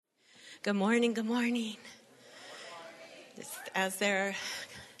Good morning, good morning. Just as they're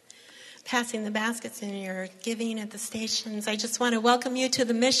passing the baskets and you're giving at the stations, I just want to welcome you to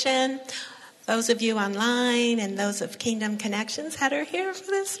the mission. Those of you online and those of Kingdom Connections that are here for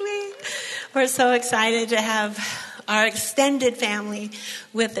this week. We're so excited to have our extended family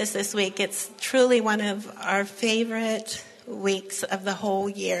with us this week. It's truly one of our favorite weeks of the whole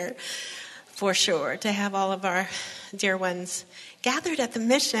year, for sure, to have all of our dear ones gathered at the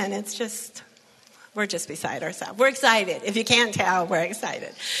mission. We're just beside ourselves. We're excited. If you can't tell, we're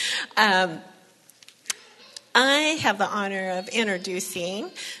excited. I have the honor of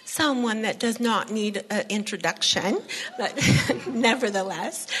introducing someone that does not need an introduction, but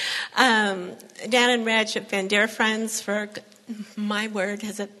nevertheless, Dan and Reg have been dear friends for, my word,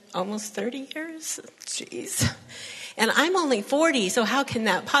 is it almost 30 years? Jeez. And I'm only 40, so how can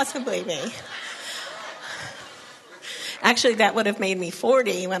that possibly be? Actually, that would have made me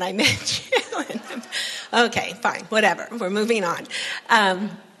 40 when I met you. Okay, fine, whatever. We're moving on.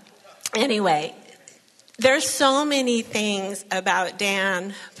 Anyway, there's so many things about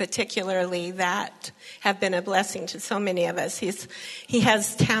Dan, particularly, that have been a blessing to so many of us. He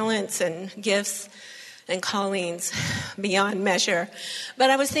has talents and gifts and callings beyond measure.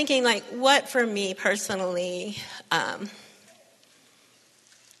 But I was thinking, what for me personally am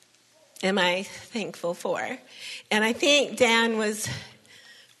I thankful for? And I think Dan was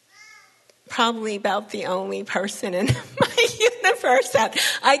probably about the only person in my universe that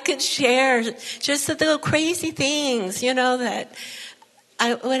I could share just the little crazy things, that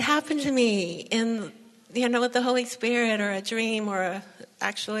would happen to me in, with the Holy Spirit or a dream or an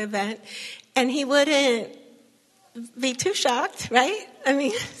actual event. And he wouldn't be too shocked, right? I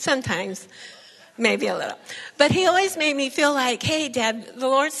mean, sometimes, maybe a little. But he always made me feel like, hey, Dad, the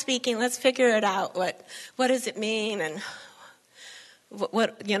Lord's speaking. Let's figure it out. What does it mean? And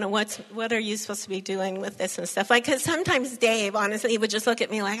what are you supposed to be doing with this and stuff? Because sometimes Dave, honestly, would just look at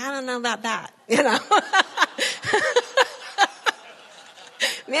me like, I don't know about that,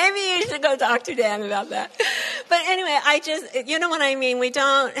 Maybe you should go talk to Dan about that. But anyway, I just, what I mean? We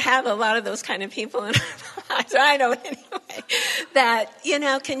don't have a lot of those kind of people in our lives. I know anyway, that,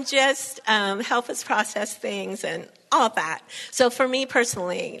 can just help us process things and all of that. So for me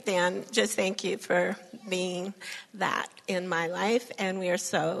personally, Dan, just thank you for being that in my life. And we are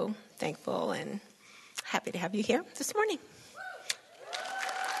so thankful and happy to have you here this morning.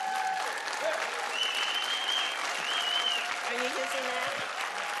 Are you using that?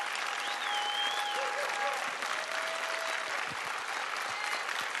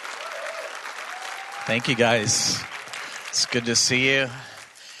 Thank you, guys. It's good to see you.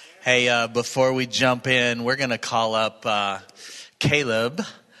 Hey, before we jump in, we're going to call up Caleb,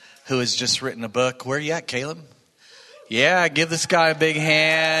 who has just written a book. Where are you at, Caleb? Yeah, give this guy a big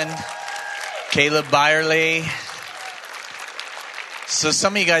hand. Caleb Byerly. So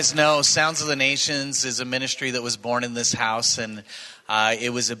some of you guys know Sounds of the Nations is a ministry that was born in this house, and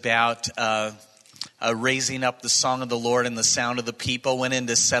it was about raising up the song of the Lord and the sound of the people. Went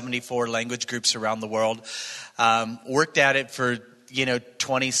into 74 language groups around the world. Worked at it for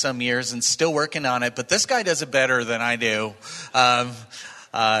 20 some years and still working on it. But this guy does it better than I do.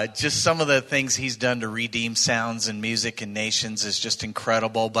 Just some of the things he's done to redeem sounds and music and nations is just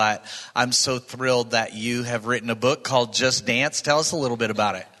incredible. But I'm so thrilled that you have written a book called Just Dance. Tell us a little bit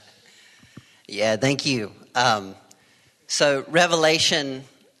about it. Yeah, thank you. So Revelation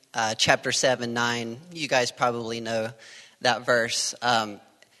chapter 7-9, you guys probably know that verse.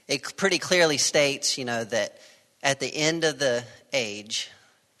 It pretty clearly states, that at the end of the age,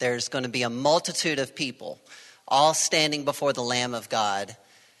 there's going to be a multitude of people all standing before the Lamb of God.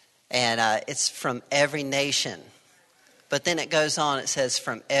 And it's from every nation. But then it goes on, it says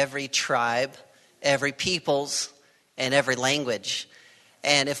from every tribe, every peoples, and every language.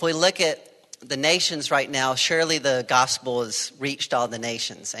 And if we look at the nations right now, surely the gospel has reached all the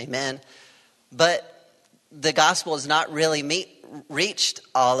nations. Amen. But the gospel has not really reached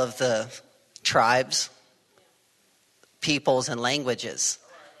all of the tribes, peoples, and languages.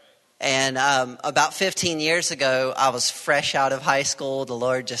 And about 15 years ago, I was fresh out of high school. The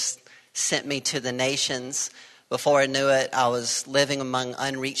Lord just sent me to the nations. Before I knew it, I was living among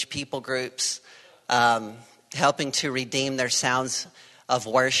unreached people groups, helping to redeem their sounds of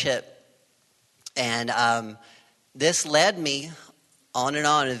worship. And this led me on and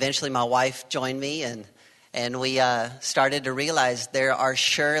on. Eventually, my wife joined me, and we started to realize there are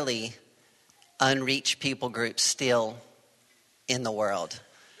surely unreached people groups still in the world.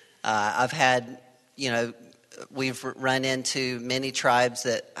 I've had, we've run into many tribes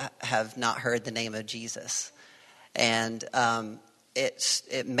that have not heard the name of Jesus. And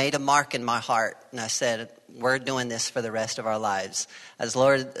it made a mark in my heart. And I said, we're doing this for the rest of our lives. As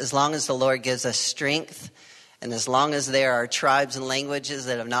long as the Lord gives us strength, and as long as there are tribes and languages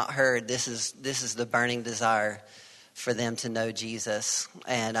that have not heard, this is the burning desire for them to know Jesus.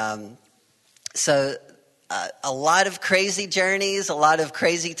 And so a lot of crazy journeys, a lot of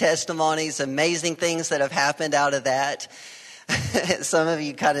crazy testimonies, amazing things that have happened out of that. Some of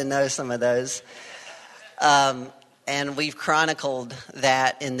you kind of know some of those. And we've chronicled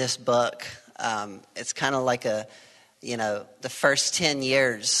that in this book. It's kind of like the first 10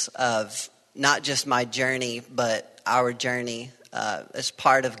 years of not just my journey, but our journey as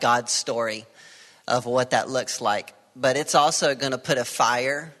part of God's story of what that looks like. But it's also going to put a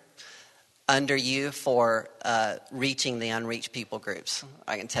fire under you for reaching the unreached people groups.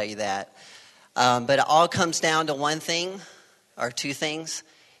 I can tell you that. But it all comes down to one thing or two things: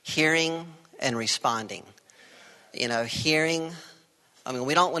 hearing and responding. Hearing. I mean,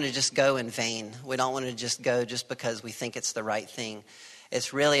 we don't want to just go in vain. We don't want to just go just because we think it's the right thing.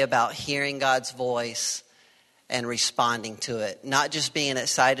 It's really about hearing God's voice and responding to it. Not just being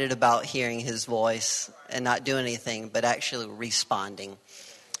excited about hearing his voice and not doing anything, but actually responding.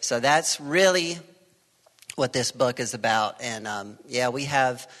 So that's really what this book is about. And we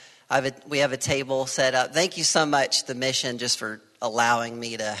have a table set up. Thank you so much, the Mission, just for allowing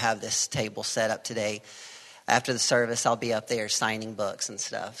me to have this table set up today. After the service, I'll be up there signing books and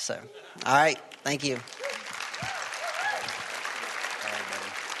stuff. So, all right, thank you.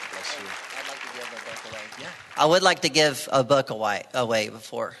 I would like to give a book away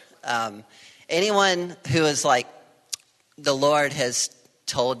before. Anyone who is like, the Lord has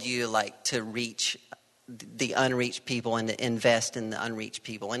told you like to reach the unreached people and to invest in the unreached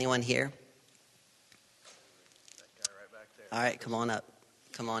people. Anyone here? That guy right back there. All right, come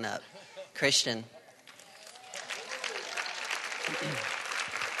on up. Christian.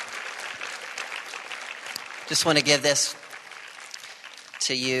 Just want to give this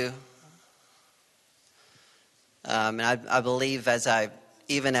to you. And I believe as I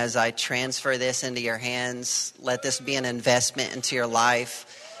transfer this into your hands, let this be an investment into your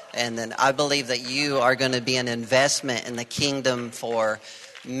life. And then I believe that you are going to be an investment in the kingdom for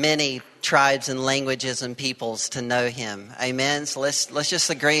many tribes and languages and peoples to know him. Amen. So let's just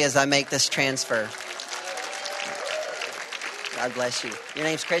agree as I make this transfer. God bless you. Your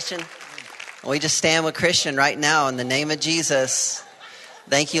name's Christian? We just stand with Christian right now in the name of Jesus.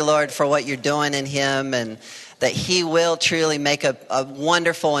 Thank you, Lord, for what you're doing in him, and that he will truly make a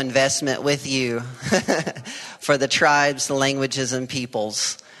wonderful investment with you for the tribes, the languages, and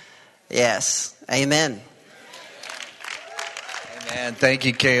peoples. Yes. Amen. Amen. Thank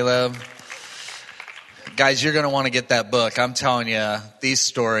you, Caleb. Guys, you're going to want to get that book. I'm telling you, these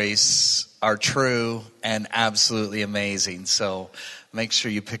stories are true and absolutely amazing. So make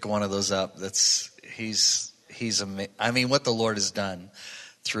sure you pick one of those up. He's amazing. I mean, what the Lord has done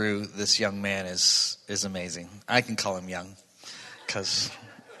through this young man is amazing. I can call him young because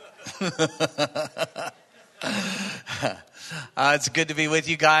it's good to be with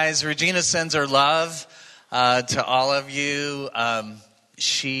you guys. Regina sends her love to all of you.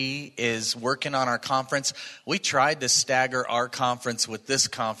 She is working on our conference. We tried to stagger our conference with this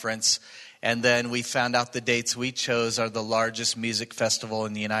conference, and then we found out the dates we chose are the largest music festival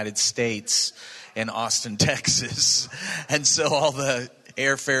in the United States in Austin, Texas. And so all the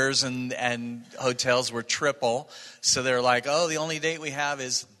airfares and hotels were triple. So they're like, oh, the only date we have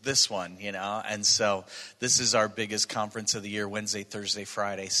is this one, And so this is our biggest conference of the year, Wednesday, Thursday,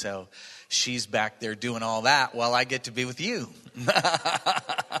 Friday. So she's back there doing all that while I get to be with you.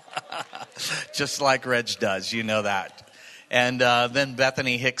 Just like Reg does, you know that. And then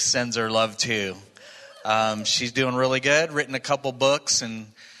Bethany Hicks sends her love too. She's doing really good, written a couple books and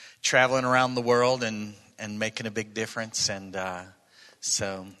traveling around the world and making a big difference. And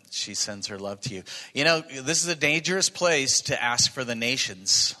so she sends her love to you. This is a dangerous place to ask for the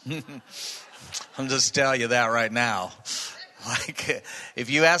nations. I'm just telling you that right now. Like, if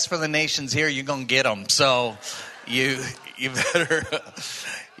you ask for the nations here, you're going to get them. So you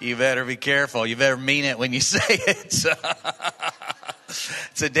better be careful. You better mean it when you say it.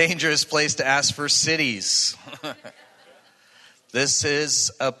 It's a dangerous place to ask for cities. This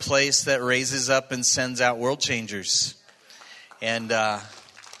is a place that raises up and sends out world changers. And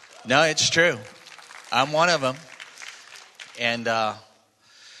no, it's true. I'm one of them. And I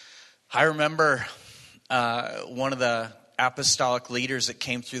remember one of the apostolic leaders that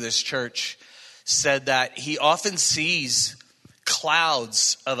came through this church said that he often sees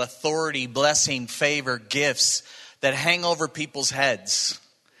clouds of authority, blessing, favor, gifts that hang over people's heads.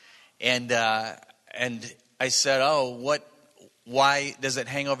 And I said, oh, why does it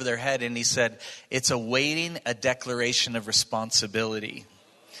hang over their head? And he said, it's awaiting a declaration of responsibility.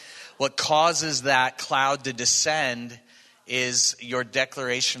 What causes that cloud to descend is your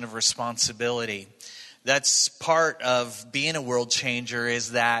declaration of responsibility. That's part of being a world changer,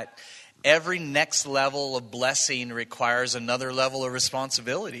 is that every next level of blessing requires another level of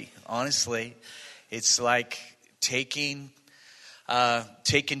responsibility. Honestly, it's like taking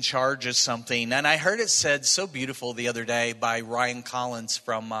charge of something. And I heard it said so beautiful the other day by Ryan Collins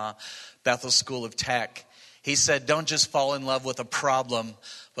from Bethel School of Tech. He said, don't just fall in love with a problem,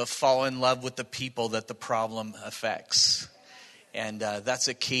 but fall in love with the people that the problem affects. And that's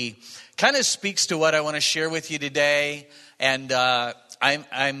a key. Kind of speaks to what I want to share with you today. And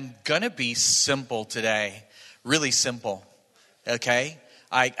I'm going to be simple today. Really simple. Okay?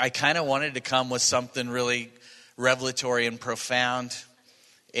 I kind of wanted to come with something really revelatory and profound.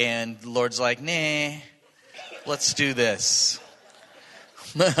 And the Lord's like, nah, let's do this.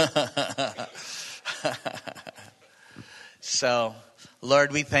 So,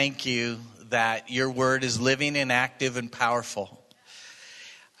 Lord, we thank you that your word is living and active and powerful.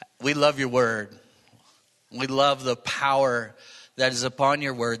 We love your word. We love the power that is upon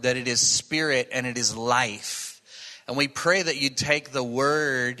your word, that it is spirit and it is life. And we pray that you take the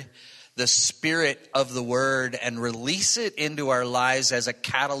word, the spirit of the word, and release it into our lives as a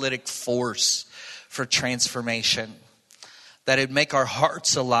catalytic force for transformation. That it would make our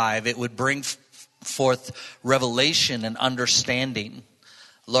hearts alive. It would bring forth revelation and understanding.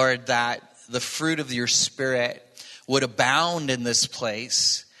 Lord, that the fruit of your spirit would abound in this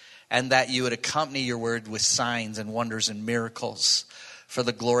place, and that you would accompany your word with signs and wonders and miracles for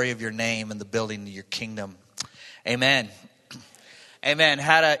the glory of your name and the building of your kingdom. Amen. Amen.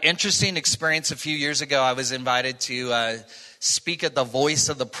 Had an interesting experience a few years ago. I was invited to speak at the Voice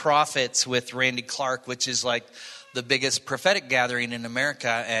of the Prophets with Randy Clark, which is like the biggest prophetic gathering in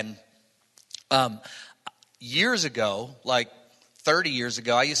America. And years ago, like 30 years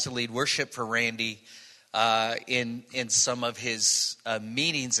ago, I used to lead worship for Randy in some of his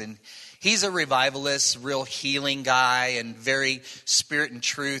meetings, and he's a revivalist, real healing guy, and very spirit and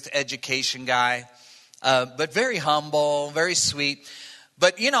truth education guy, but very humble, very sweet.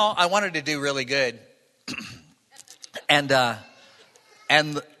 But you know, I wanted to do really good, and the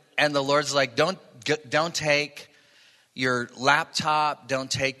Lord's like, don't take your laptop,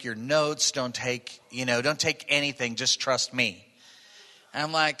 don't take your notes, don't take anything, just trust me. And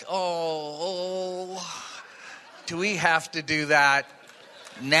I'm like, oh, do we have to do that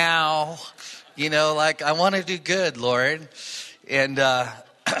now? Like, I want to do good, Lord. And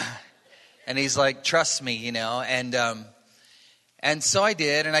he's like, trust me, and so I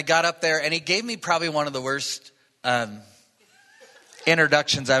did, and I got up there, and he gave me probably one of the worst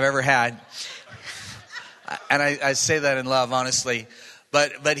introductions I've ever had. And I say that in love, honestly.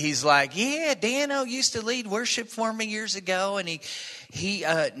 But he's like, yeah, Dano used to lead worship for me years ago, and he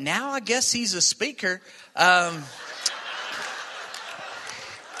now I guess he's a speaker.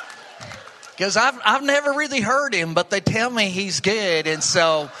 Because I've never really heard him, but they tell me he's good, and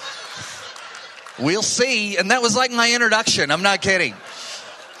so we'll see. And that was like my introduction. I'm not kidding.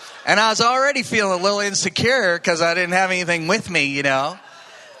 And I was already feeling a little insecure because I didn't have anything with me,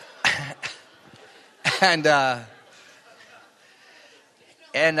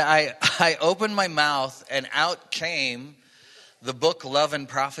 And I opened my mouth, and out came the book Love and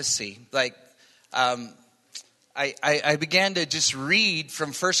Prophecy. Like, I began to just read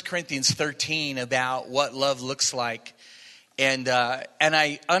from 1 Corinthians 13 about what love looks like. And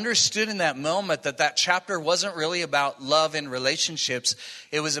I understood in that moment that chapter wasn't really about love in relationships.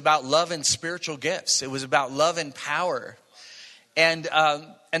 It was about love and spiritual gifts. It was about love and power. And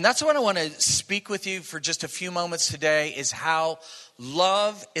that's what I want to speak with you for just a few moments today, is how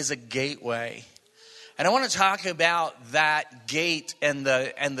love is a gateway. And I want to talk about that gate and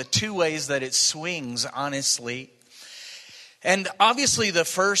the two ways that it swings, honestly. And obviously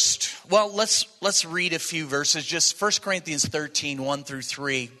let's read a few verses, just 1 Corinthians 13, 1 through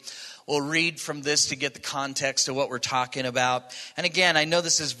 3. We'll read from this to get the context of what we're talking about. And again, I know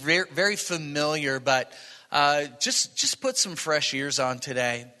this is very, very familiar, but just put some fresh ears on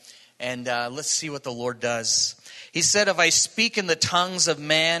today, and let's see what the Lord does. He said, if I speak in the tongues of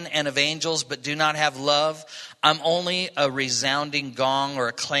men and of angels, but do not have love, I'm only a resounding gong or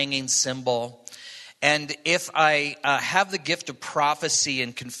a clanging cymbal. And if I have the gift of prophecy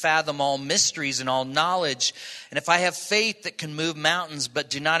and can fathom all mysteries and all knowledge, and if I have faith that can move mountains, but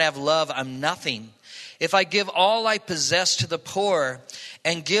do not have love, I'm nothing. If I give all I possess to the poor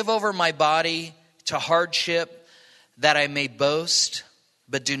and give over my body to hardship that I may boast,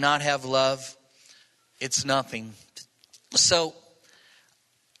 but do not have love, it's nothing. So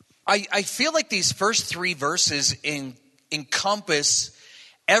I feel like these first 3 verses encompass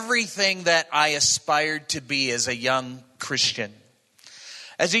everything that I aspired to be as a young Christian.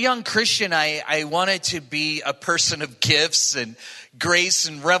 As a young Christian, I wanted to be a person of gifts and grace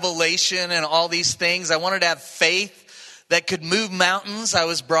and revelation and all these things. I wanted to have faith that could move mountains. I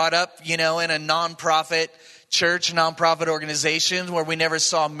was brought up, in a nonprofit church, nonprofit organization where we never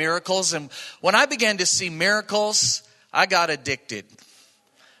saw miracles. And when I began to see miracles, I got addicted.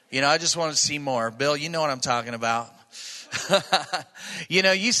 I just wanted to see more. Bill, you know what I'm talking about.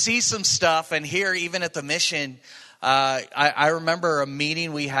 You see some stuff, and here, even at the mission, I remember a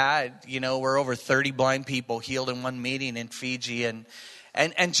meeting we had, where over 30 blind people healed in one meeting in Fiji, and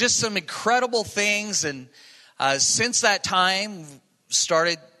just some incredible things. And since that time,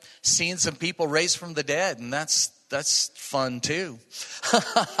 started seeing some people raised from the dead, and that's fun too.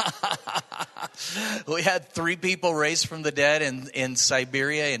 We had 3 people raised from the dead in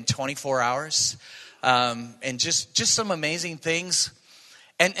Siberia in 24 hours. And just some amazing things.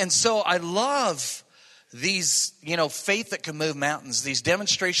 And so I love these, faith that can move mountains, these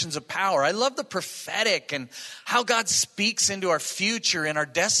demonstrations of power. I love the prophetic and how God speaks into our future and our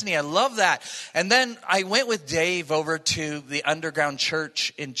destiny. I love that. And then I went with Dave over to the underground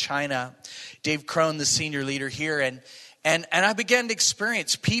church in China. Dave Crone, the senior leader here. And I began to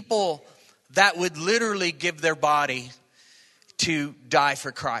experience people that would literally give their body to die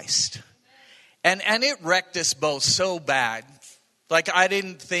for Christ. And it wrecked us both so bad. Like, I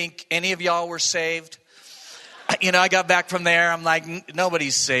didn't think any of y'all were saved. I got back from there. I'm like,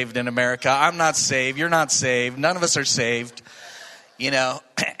 nobody's saved in America. I'm not saved. You're not saved. None of us are saved.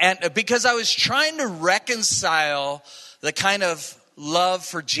 And because I was trying to reconcile the kind of love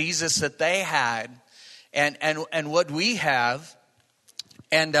for Jesus that they had and what we have.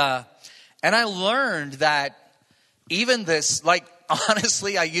 And I learned that even this, like,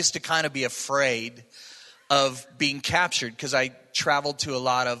 honestly, I used to kind of be afraid of being captured because I traveled to a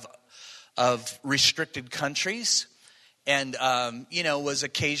lot of restricted countries and, was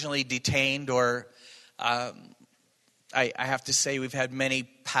occasionally detained or I have to say we've had many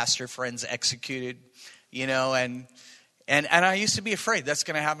pastor friends executed, and I used to be afraid that's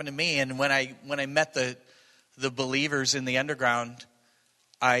going to happen to me. And when I met the believers in the underground,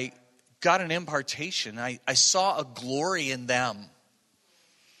 I got an impartation. I saw a glory in them,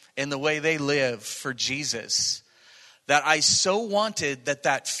 in the way they live for Jesus, that I so wanted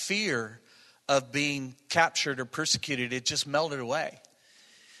that fear of being captured or persecuted, it just melted away.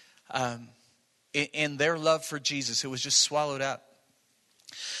 In their love for Jesus, it was just swallowed up.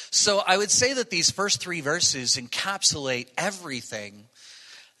 So I would say that these first 3 verses encapsulate everything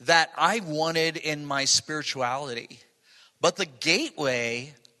that I wanted in my spirituality. But the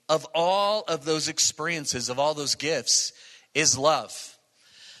gateway of all of those experiences, of all those gifts, is love.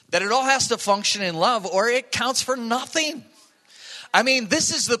 That it all has to function in love or it counts for nothing. I mean,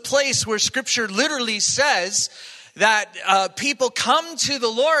 this is the place where Scripture literally says that people come to the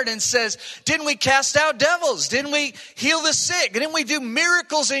Lord and says, didn't we cast out devils? Didn't we heal the sick? Didn't we do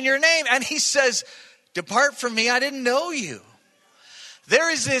miracles in your name? And he says, depart from me, I didn't know you.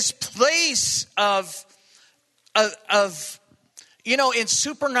 There is this place of in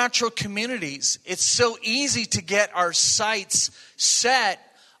supernatural communities, it's so easy to get our sights set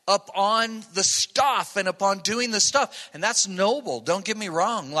up on the stuff and upon doing the stuff. And that's noble. Don't get me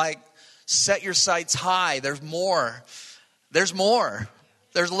wrong. Like, set your sights high. There's more. There's more.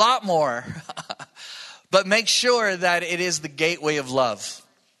 There's a lot more. But make sure that it is the gateway of love.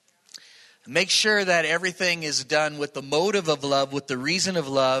 Make sure that everything is done with the motive of love, with the reason of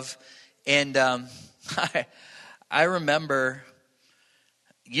love. And I remember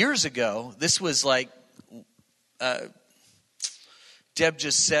years ago, this was like... Deb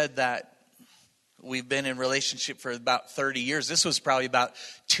just said that we've been in relationship for about 30 years. This was probably about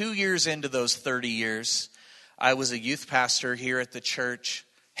 2 years into those 30 years. I was a youth pastor here at the church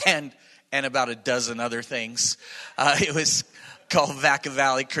and about a dozen other things. It was called Vaca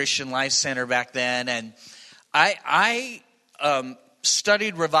Valley Christian Life Center back then. And I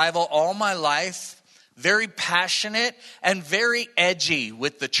studied revival all my life, very passionate and very edgy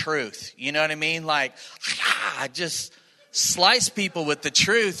with the truth. You know what I mean? Like, just... slice people with the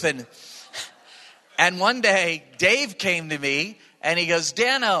truth. And one day Dave came to me and he goes,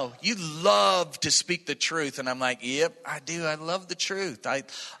 Dano, you love to speak the truth. And I'm like, yep, I do. I love the truth. I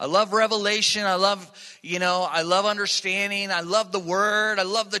love revelation. I love understanding. I love the word. I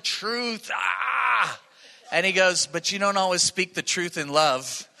love the truth. And he goes, but you don't always speak the truth in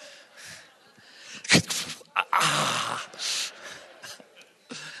love.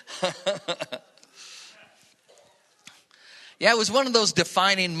 Yeah, it was one of those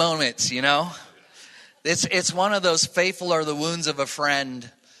defining moments, you know. It's one of those faithful are the wounds of a friend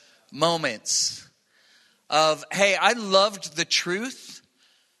moments of, hey, I loved the truth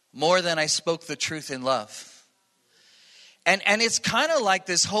more than I spoke the truth in love. And it's kind of like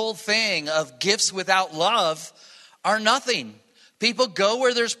this whole thing of gifts without love are nothing. People go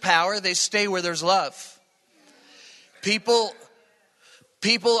where there's power, they stay where there's love.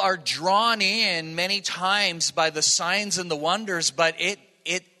 People are drawn in many times by the signs and the wonders, but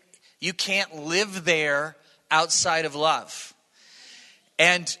you can't live there outside of love.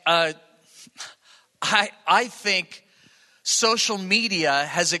 And I think social media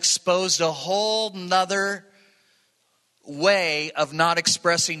has exposed a whole nother way of not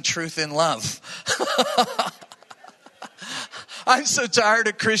expressing truth in love. I'm so tired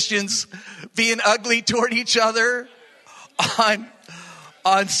of Christians being ugly toward each other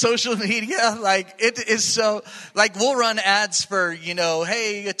on social media. Like, it is so, like, we'll run ads for,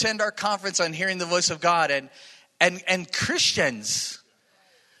 hey, attend our conference on hearing the voice of God. And Christians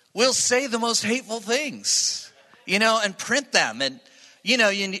will say the most hateful things, and print them. And,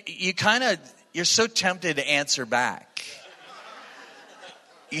 you're so tempted to answer back,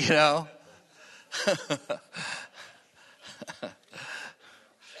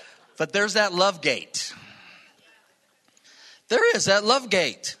 But there's that love gate. There is that love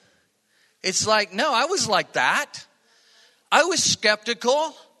gate. It's like, no, I was like that. I was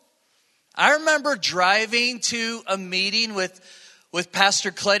skeptical. I remember driving to a meeting with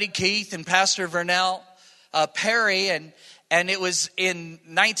Pastor Cleddy Keith and Pastor Vernell Perry, and it was in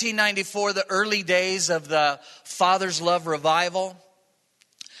 1994, the early days of the Father's Love Revival.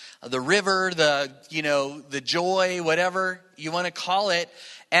 The river, the joy, whatever you want to call it.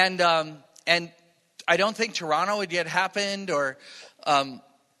 And I don't think Toronto had yet happened, or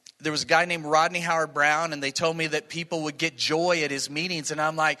there was a guy named Rodney Howard Brown, and they told me that people would get joy at his meetings. And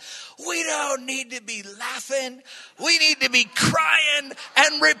I'm like, we don't need to be laughing. We need to be crying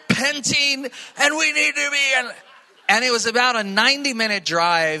and repenting, and we need to be... And it was about a 90-minute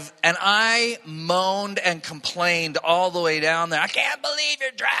drive, and I moaned and complained all the way down there. I can't believe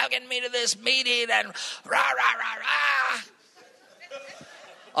you're dragging me to this meeting, and rah, rah, rah, rah.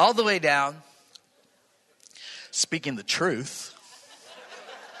 All the way down, speaking the truth.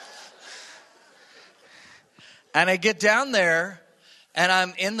 And I get down there, and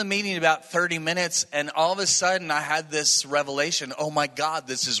I'm in the meeting about 30 minutes, and all of a sudden I had this revelation. Oh my God,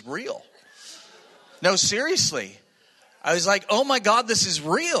 this is real. No, seriously. I was like, oh my God, this is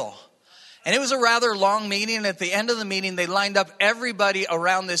real. And it was a rather long meeting. And at the end of the meeting, they lined up everybody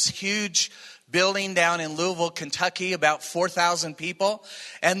around this huge building down in Louisville, Kentucky, about 4,000 people.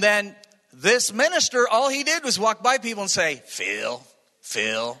 And then this minister, all he did was walk by people and say, Phil,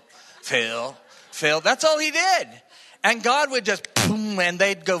 Phil, Phil, Phil. That's all he did. And God would just, boom, and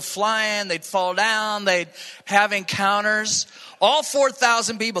they'd go flying, they'd fall down, they'd have encounters. All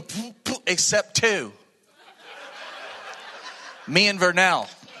 4,000 people, except two. Me and Vernell.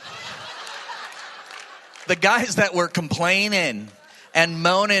 The guys that were complaining and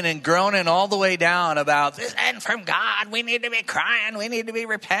moaning and groaning all the way down about, this isn't from God. We need to be crying. We need to be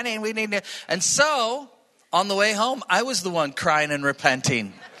repenting. And so, on the way home, I was the one crying and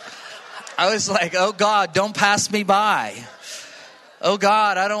repenting. I was like, oh God, don't pass me by. Oh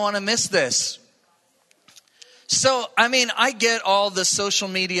God, I don't want to miss this. So, I get all the social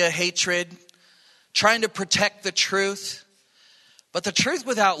media hatred, trying to protect the truth. But the truth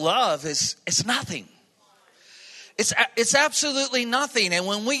without love it's nothing. It's absolutely nothing. And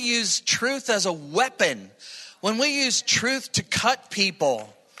when we use truth as a weapon, when we use truth to cut people,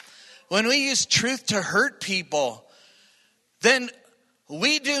 when we use truth to hurt people, then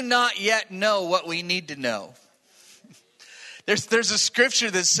we do not yet know what we need to know. There's a scripture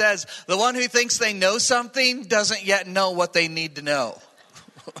that says the one who thinks they know something doesn't yet know what they need to know.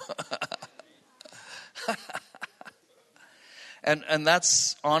 And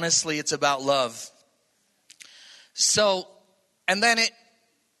that's, honestly, it's about love. So, and then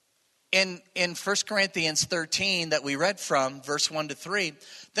in 1 Corinthians 13 that we read from, verse 1 to 3,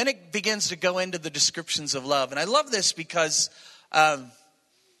 then it begins to go into the descriptions of love. And I love this because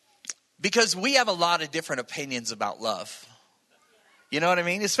we have a lot of different opinions about love. You know what I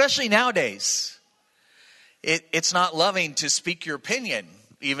mean? Especially nowadays. It's not loving to speak your opinion,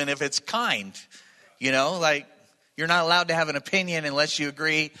 even if it's kind. Like, you're not allowed to have an opinion unless you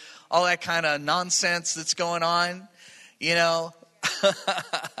agree. All that kind of nonsense that's going on,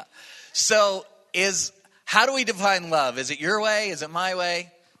 So how do we define love? Is it your way? Is it my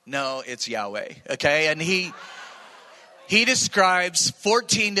way? No, it's Yahweh. Okay. And he describes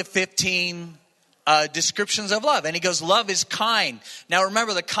 14 to 15 descriptions of love. And he goes, love is kind. Now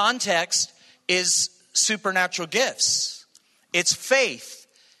remember, the context is supernatural gifts. It's faith.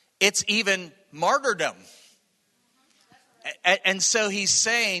 It's even martyrdom. And so he's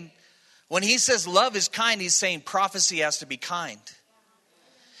saying, when he says love is kind, he's saying prophecy has to be kind.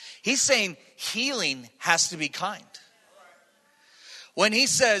 He's saying healing has to be kind. When he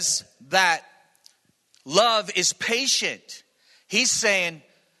says that love is patient, he's saying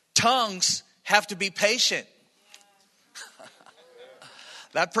tongues have to be patient.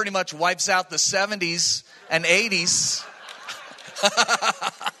 That pretty much wipes out the 70s and 80s.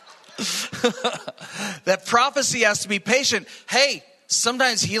 That prophecy has to be patient. Hey,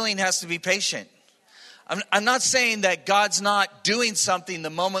 sometimes healing has to be patient. I'm not saying that God's not doing something the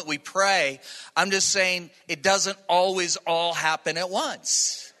moment we pray. I'm just saying it doesn't always all happen at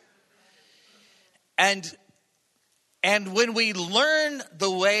once. And when we learn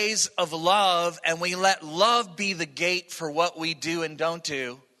the ways of love and we let love be the gate for what we do and don't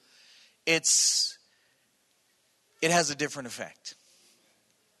do, it has a different effect.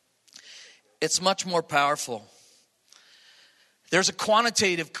 It's much more powerful. There's a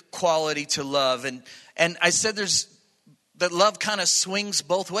quantitative quality to love. And I said that love kind of swings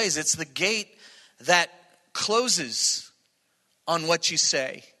both ways. It's the gate that closes on what you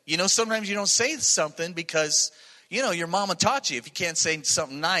say. You know, sometimes you don't say something because, you know, your mama taught you. If you can't say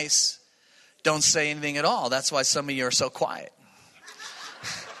something nice, don't say anything at all. That's why some of you are so quiet.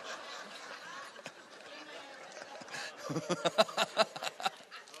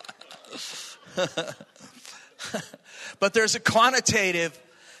 But there's a quantitative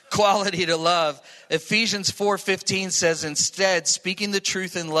quality to love. Ephesians 4:15 says, instead, speaking the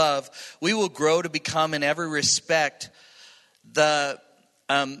truth in love, we will grow to become in every respect the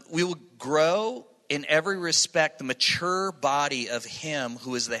mature body of him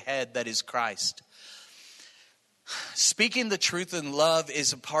who is the head, that is Christ. Speaking the truth in love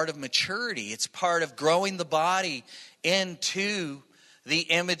is a part of maturity. It's part of growing the body into the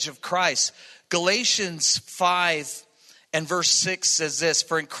image of Christ. Galatians 5 and verse 6 says this,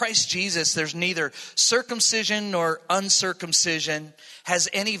 for in Christ Jesus there's neither circumcision nor uncircumcision has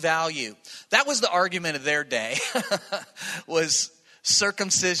any value. That was the argument of their day, was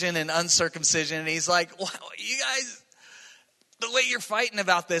circumcision and uncircumcision. And he's like, well, you guys, the way you're fighting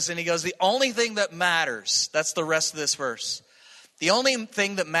about this. And he goes, the only thing that matters, that's the rest of this verse. The only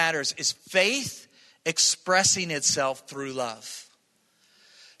thing that matters is faith expressing itself through love.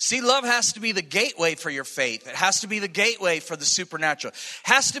 See, love has to be the gateway for your faith. It has to be the gateway for the supernatural. It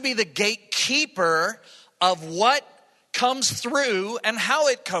has to be the gatekeeper of what comes through and how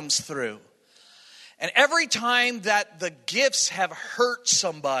it comes through. And every time that the gifts have hurt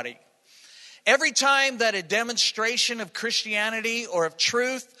somebody, every time that a demonstration of Christianity or of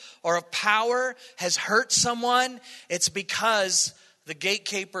truth or of power has hurt someone, it's because the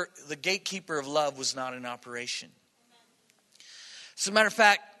gatekeeper of love was not in operation. As a matter of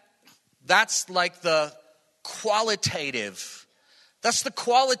fact, that's like the qualitative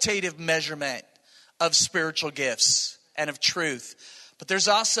measurement of spiritual gifts and of truth. But there's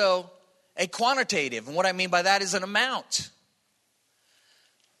also a quantitative. And what I mean by that is an amount.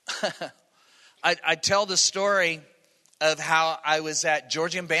 I tell the story of how I was at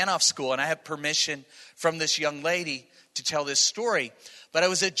Georgian Banov School, and I have permission from this young lady to tell this story. But I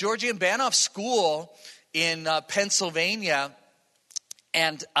was at Georgian Banov School in Pennsylvania,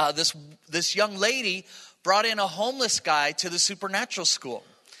 and this young lady brought in a homeless guy to the supernatural school.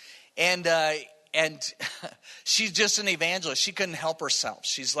 And she's just an evangelist. She couldn't help herself.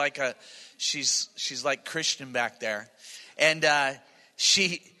 She's like Christian back there. And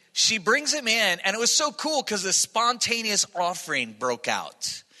she brings him in, and it was so cool because the spontaneous offering broke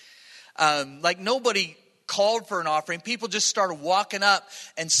out. Like nobody called for an offering. People just started walking up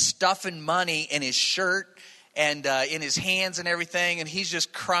and stuffing money in his shirt and in his hands and everything, and he's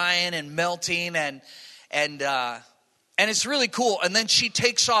just crying and melting, and it's really cool. And then she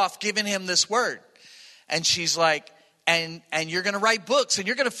takes off giving him this word, and she's like, and you're going to write books, and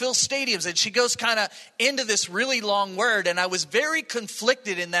you're going to fill stadiums. And she goes kind of into this really long word, and I was very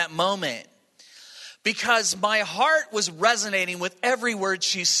conflicted in that moment because my heart was resonating with every word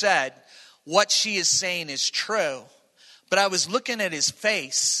she said. What she is saying is true, but I was looking at his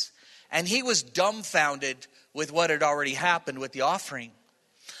face, and he was dumbfounded with what had already happened with the offering.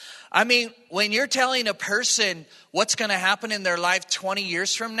 I mean, when you're telling a person what's going to happen in their life 20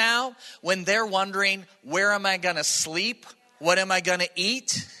 years from now, when they're wondering, where am I going to sleep? What am I going to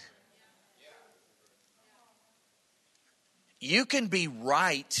eat? You can be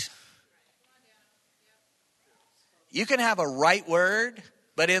right. You can have a right word,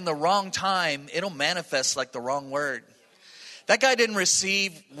 but in the wrong time, it'll manifest like the wrong word. That guy didn't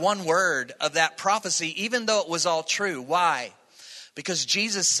receive one word of that prophecy, even though it was all true. Why? Because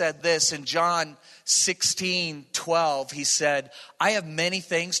Jesus said this in John 16:12. He said, I have many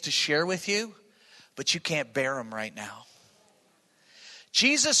things to share with you, but you can't bear them right now.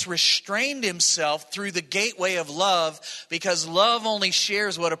 Jesus restrained himself through the gateway of love because love only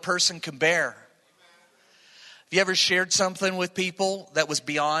shares what a person can bear. Have you ever shared something with people that was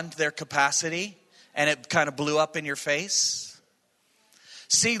beyond their capacity and it kind of blew up in your face?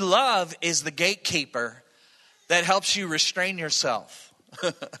 See, love is the gatekeeper that helps you restrain yourself.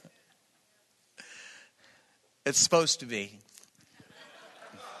 It's supposed to be.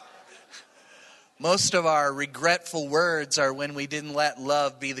 Most of our regretful words are when we didn't let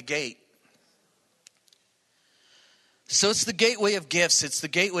love be the gate. So it's the gateway of gifts. It's the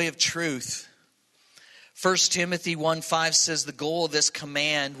gateway of truth. 1 Timothy 1:5 says the goal of this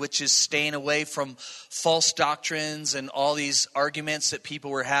command, which is staying away from false doctrines and all these arguments that people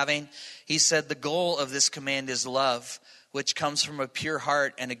were having. He said the goal of this command is love, which comes from a pure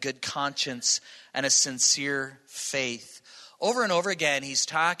heart and a good conscience and a sincere faith. Over and over again, he's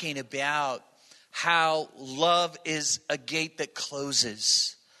talking about how love is a gate that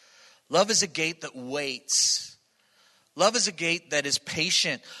closes. Love is a gate that waits. Love is a gate that is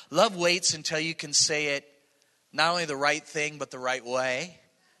patient. Love waits until you can say it not only the right thing, but the right way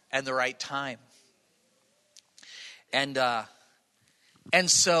and the right time. And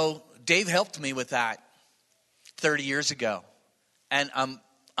so Dave helped me with that 30 years ago. And I'm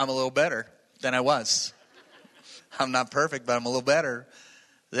a little better than I was. I'm not perfect, but I'm a little better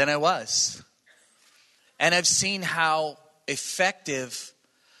than I was. And I've seen how effective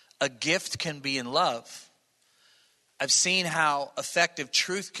a gift can be in love. I've seen how effective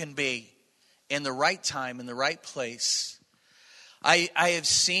truth can be in the right time, in the right place. I have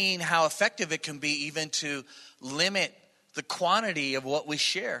seen how effective it can be even to limit the quantity of what we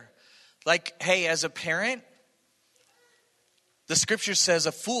share. Like, hey, as a parent, the scripture says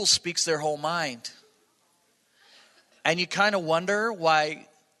a fool speaks their whole mind. And you kind of wonder why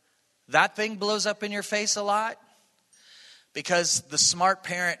that thing blows up in your face a lot. Because the smart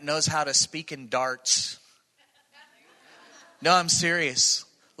parent knows how to speak in darts. No, I'm serious.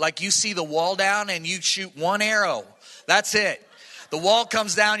 Like you see the wall down and you shoot one arrow. That's it. The wall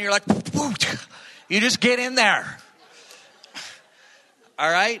comes down, you're like, you just get in there. All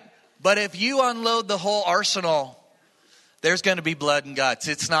right? But if you unload the whole arsenal, there's going to be blood and guts.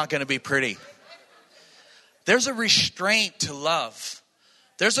 It's not going to be pretty. There's a restraint to love.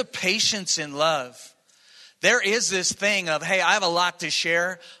 There's a patience in love. There is this thing of, hey, I have a lot to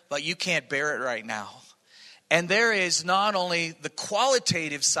share, but you can't bear it right now. And there is not only the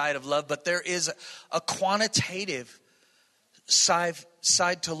qualitative side of love, but there is a quantitative side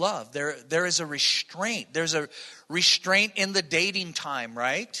to love. There is a restraint. There's a restraint in the dating time,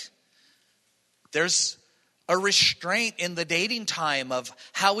 right? There's a restraint in the dating time of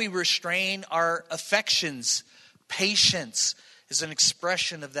how we restrain our affections. Patience is an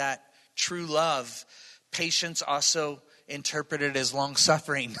expression of that true love. Patience also interpreted as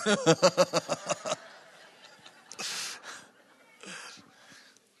long-suffering.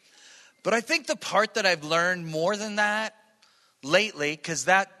 But I think the part that I've learned more than that lately, because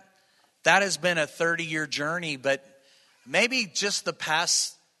that has been a 30-year journey, but maybe just the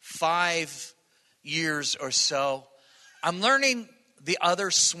past 5 years or so, I'm learning the other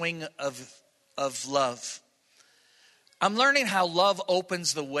swing of love. I'm learning how love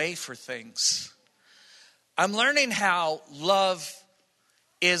opens the way for things. I'm learning how love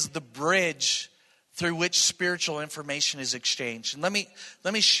is the bridge through which spiritual information is exchanged. And let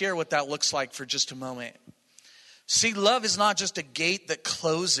me share what that looks like for just a moment. See, love is not just a gate that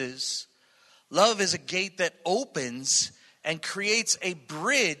closes. Love is a gate that opens and creates a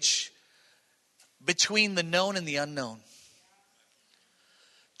bridge between the known and the unknown.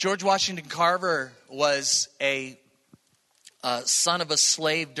 George Washington Carver was a son of a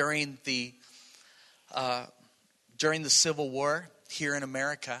slave during the Civil War here in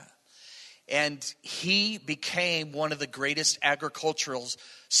America. And he became one of the greatest agricultural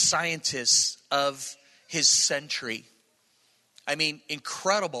scientists of his century. I mean,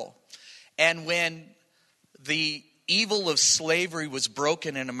 incredible. And when the evil of slavery was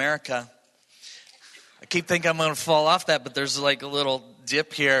broken in America, I keep thinking I'm going to fall off that, but there's like a little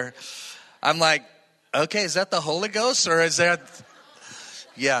dip here. I'm like, okay, is that the Holy Ghost or is that...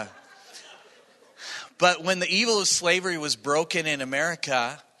 Yeah. But when the evil of slavery was broken in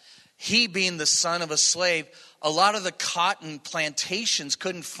America, he being the son of a slave, a lot of the cotton plantations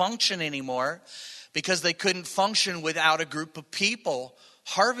couldn't function anymore because they couldn't function without a group of people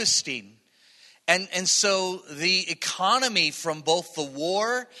harvesting. And so the economy from both the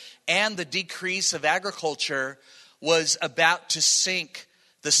war and the decrease of agriculture was about to sink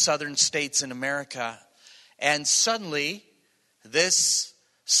the southern states in America. And suddenly, this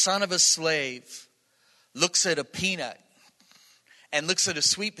son of a slave looks at a peanut and looks at a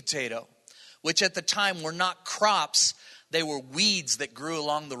sweet potato, which at the time were not crops, they were weeds that grew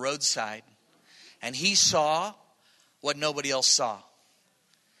along the roadside. And he saw what nobody else saw.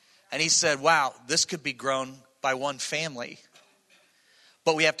 And he said, wow, this could be grown by one family,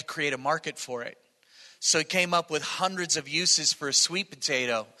 but we have to create a market for it. So he came up with hundreds of uses for a sweet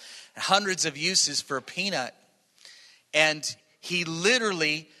potato, hundreds of uses for a peanut. And he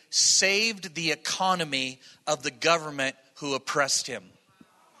literally saved the economy of the government who oppressed him.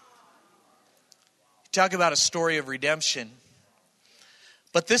 Talk about a story of redemption.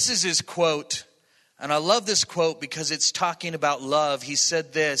 But this is his quote. And I love this quote because it's talking about love. He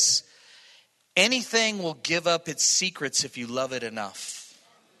said this: anything will give up its secrets if you love it enough.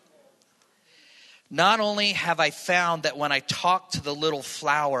 Not only have I found that when I talk to the little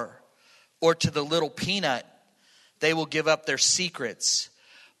flower or to the little peanut, they will give up their secrets,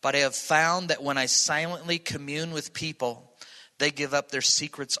 but I have found that when I silently commune with people, they give up their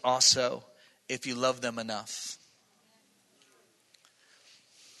secrets also if you love them enough.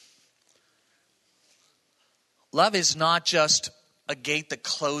 Love is not just a gate that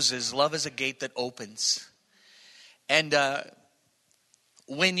closes. Love is a gate that opens. And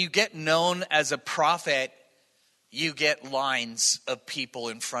when you get known as a prophet, you get lines of people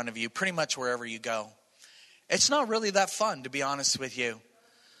in front of you pretty much wherever you go. It's not really that fun, to be honest with you,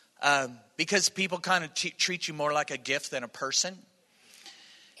 because people kind of treat you more like a gift than a person.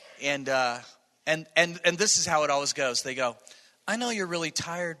 And this is how it always goes. They go, I know you're really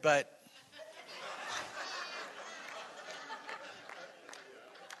tired, but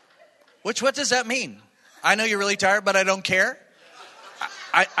what does that mean? I know you're really tired, but I don't care.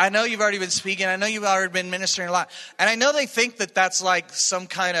 I know you've already been speaking. I know you've already been ministering a lot. And I know they think that that's like some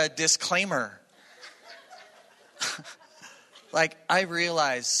kind of disclaimer. Like, I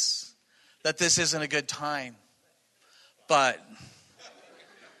realize that this isn't a good time. But,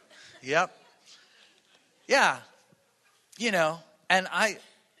 yep. Yeah. You know, and I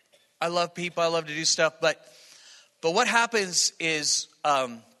love people. I love to do stuff. But what happens is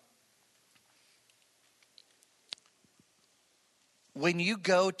when you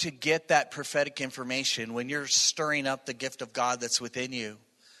go to get that prophetic information, when you're stirring up the gift of God that's within you,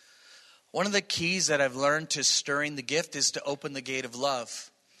 one of the keys that I've learned to stirring the gift is to open the gate of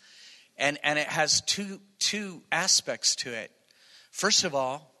love. And it has two aspects to it. First of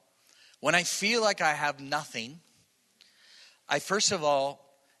all, when I feel like I have nothing,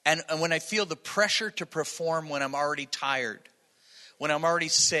 and when I feel the pressure to perform when I'm already tired, when I'm already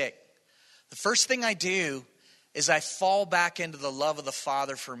sick, the first thing I do is I fall back into the love of the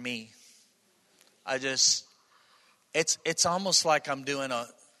Father for me. It's almost like I'm doing a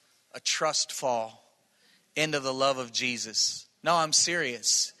trust fall into the love of Jesus. No, I'm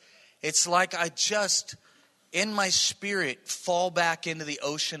serious. It's like I just, in my spirit, fall back into the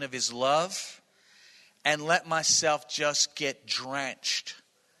ocean of His love and let myself just get drenched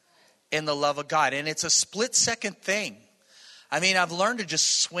in the love of God. And it's a split-second thing. I mean, I've learned to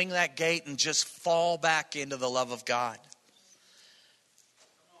just swing that gate and just fall back into the love of God.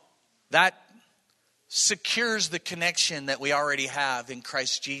 That secures the connection that we already have in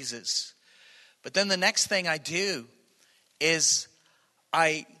Christ Jesus. But then the next thing I do is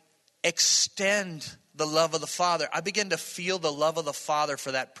I extend the love of the Father. I begin to feel the love of the Father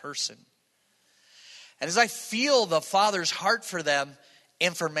for that person. And as I feel the Father's heart for them,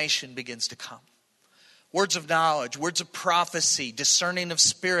 information begins to come. Words of knowledge, words of prophecy, discerning of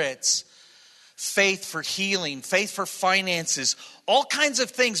spirits, faith for healing, faith for finances. All kinds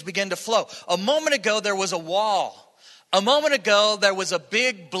of things begin to flow. A moment ago, there was a wall. A moment ago, there was a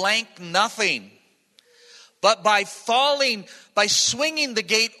big blank nothing. But by swinging the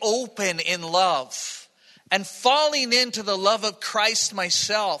gate open in love and falling into the love of Christ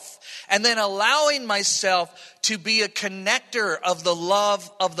myself, and then allowing myself to be a connector of the love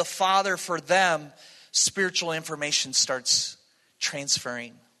of the Father for them, spiritual information starts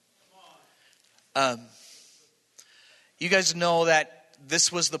transferring. You guys know that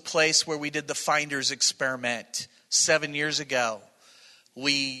this was the place where we did the Finders experiment 7 years ago.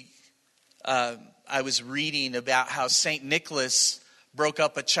 I was reading about how St. Nicholas broke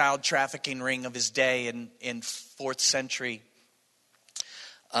up a child trafficking ring of his day in 4th century.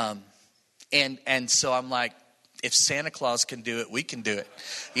 And so I'm like, if Santa Claus can do it, we can do it.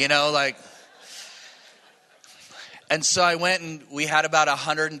 You know, like... And so I went, and we had about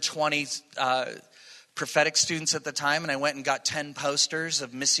 120 prophetic students at the time, and I went and got 10 posters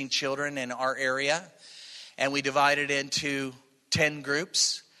of missing children in our area. And we divided into 10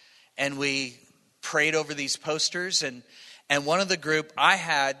 groups, and we prayed over these posters. And one of the group, I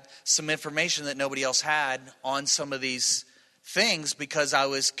had some information that nobody else had on some of these things because I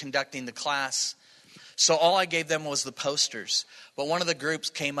was conducting the class. So all I gave them was the posters. But one of the groups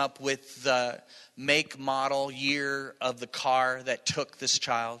came up with the make, model, year of the car that took this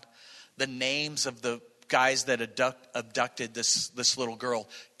child, the names of the guys that abducted this little girl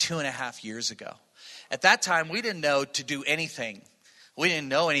 2.5 years ago. At that time, we didn't know to do anything. We didn't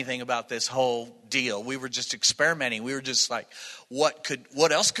know anything about this whole deal. We were just experimenting. We were just like,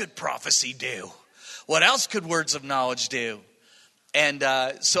 what else could prophecy do? What else could words of knowledge do? And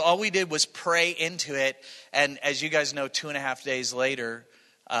so all we did was pray into it. And as you guys know, 2.5 days later,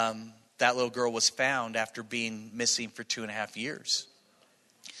 that little girl was found after being missing for 2.5 years.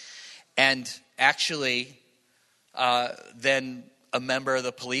 And actually, then a member of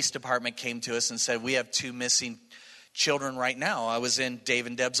the police department came to us and said, we have 2 missing children right now. I was in Dave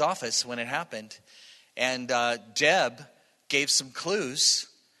and Deb's office when it happened. And Deb gave some clues.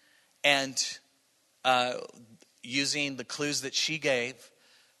 And using the clues that she gave,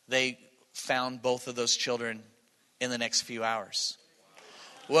 they found both of those children in the next few hours.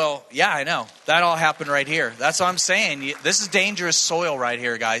 Well, yeah, I know. That all happened right here. That's what I'm saying. This is dangerous soil right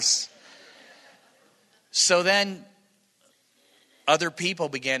here, guys. So then other people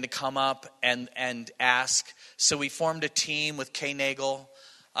began to come up and ask. So we formed a team with Kay Nagel,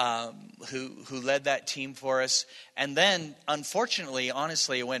 who led that team for us. And then, unfortunately,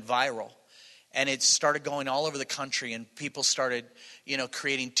 honestly, it went viral. And it started going all over the country, and people started,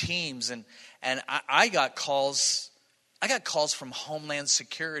 creating teams. And I got calls. I got calls from Homeland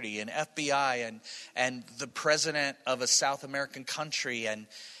Security and FBI and the president of a South American country.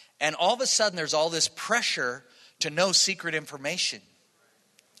 And all of a sudden, there's all this pressure to know secret information.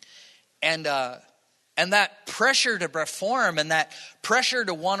 And that pressure to perform, and that pressure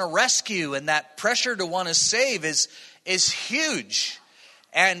to want to rescue, and that pressure to want to save is huge.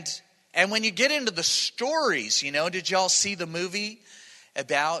 And when you get into the stories, did y'all see the movie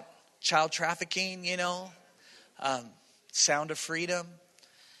about child trafficking, Sound of Freedom?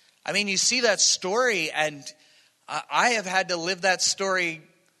 I mean, you see that story, and I have had to live that story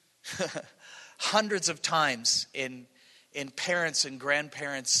hundreds of times in parents' and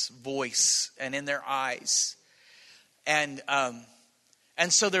grandparents' voice and in their eyes. And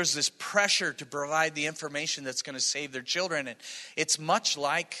so there's this pressure to provide the information that's going to save their children. And it's much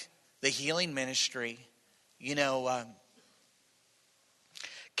like the healing ministry.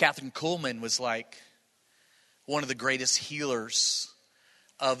 Catherine Kuhlman was like one of the greatest healers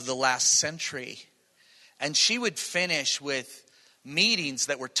of the last century. And she would finish with meetings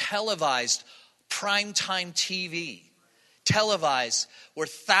that were televised, primetime TV, televised, where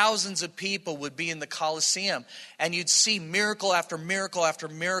thousands of people would be in the Coliseum. And you'd see miracle after miracle after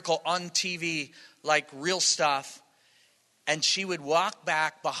miracle on TV, like real stuff. And she would walk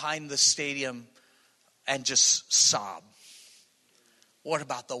back behind the stadium and just sob. What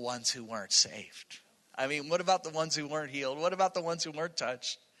about the ones who weren't saved? I mean, what about the ones who weren't healed? What about the ones who weren't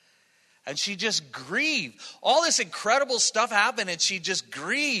touched? And she just grieved. All this incredible stuff happened, and she just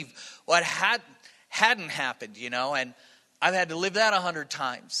grieved what hadn't happened, And I've had to live that 100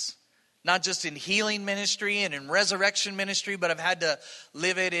 times. Not just in healing ministry and in resurrection ministry, but I've had to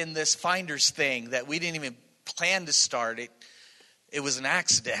live it in this Finders thing that we didn't even plan to start. It was an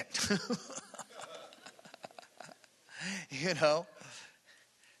accident.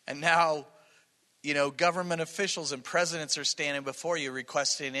 And now, government officials and presidents are standing before you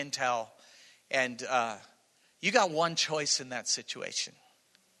requesting intel. And you got one choice in that situation.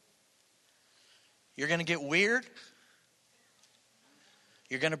 You're going to get weird.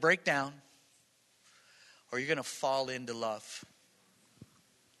 You're going to break down. Or you're going to fall into love.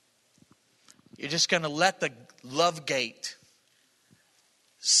 You're just going to let the love gate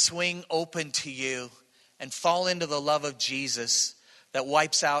swing open to you and fall into the love of Jesus that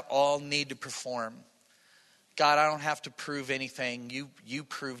wipes out all need to perform. God, I don't have to prove anything. You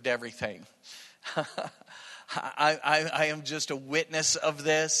proved everything. I am just a witness of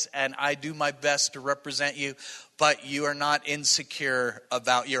this, and I do my best to represent you, but you are not insecure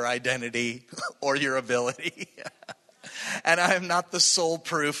about your identity or your ability. And I am not the sole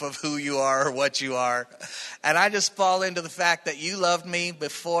proof of who you are or what you are. And I just fall into the fact that you loved me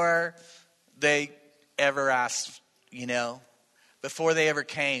before they ever asked, before they ever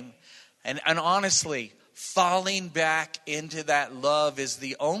came. And honestly, falling back into that love is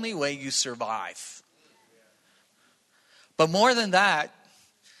the only way you survive. But more than that,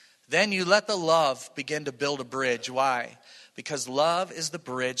 then you let the love begin to build a bridge. Why? Because love is the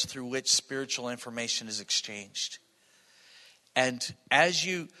bridge through which spiritual information is exchanged. And as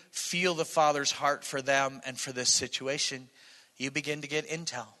you feel the Father's heart for them and for this situation, you begin to get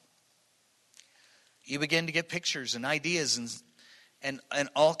intel. You begin to get pictures and ideas and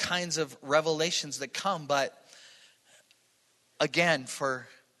all kinds of revelations that come. But again, for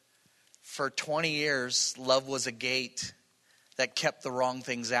 20 years, love was a gate that kept the wrong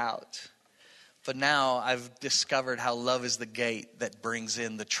things out. But now I've discovered how love is the gate that brings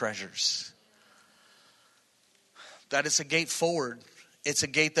in the treasures. That it's a gate forward. It's a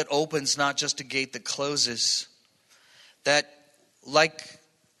gate that opens, not just a gate that closes. That, like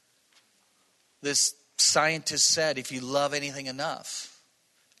this scientist said, if you love anything enough,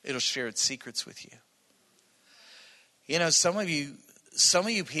 it'll share its secrets with you. You know, some of you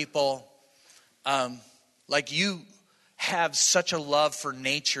people, like you have such a love for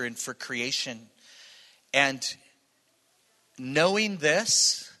nature and for creation. And knowing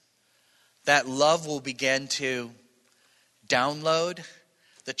this, that love will begin to download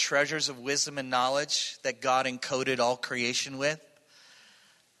the treasures of wisdom and knowledge that God encoded all creation with.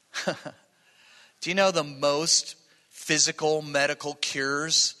 Do you know the most physical medical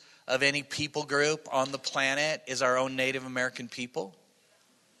cures of any people group on the planet is our own Native American people?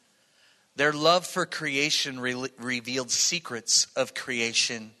 Their love for creation revealed secrets of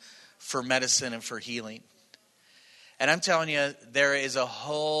creation for medicine and for healing. And I'm telling you, there is a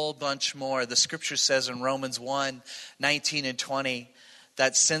whole bunch more. The scripture says in Romans 1:19 and 20,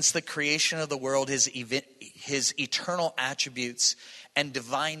 that since the creation of the world, his eternal attributes and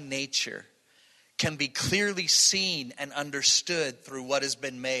divine nature can be clearly seen and understood through what has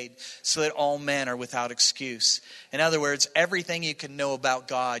been made, so that all men are without excuse. In other words, everything you can know about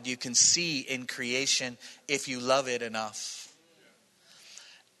God, you can see in creation if you love it enough.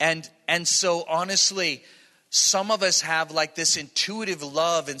 And so honestly, some of us have like this intuitive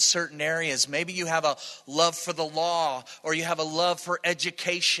love in certain areas. Maybe you have a love for the law, or you have a love for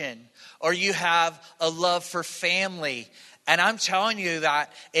education, or you have a love for family. And I'm telling you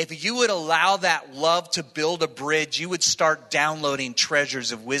that if you would allow that love to build a bridge, you would start downloading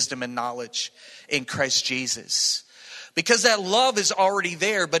treasures of wisdom and knowledge in Christ Jesus. Because that love is already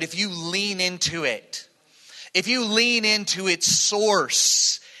there, but if you lean into it, if you lean into its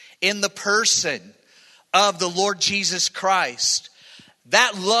source in the person of the Lord Jesus Christ,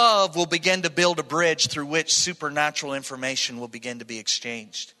 that love will begin to build a bridge through which supernatural information will begin to be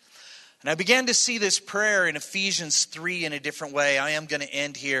exchanged. And I began to see this prayer in Ephesians 3 in a different way. I am going to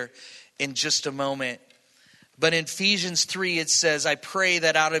end here in just a moment. But in Ephesians 3 it says, I pray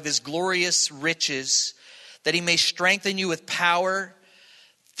that out of his glorious riches, that he may strengthen you with power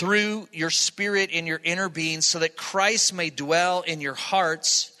through your spirit in your inner being, so that Christ may dwell in your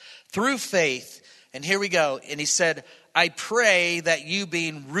hearts through faith. And here we go. And he said, I pray that you,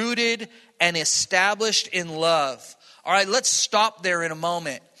 being rooted and established in love. All right, let's stop there in a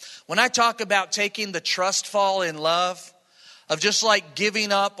moment. When I talk about taking the trust fall in love, of just like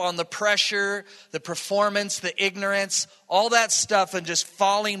giving up on the pressure, the performance, the ignorance, all that stuff, and just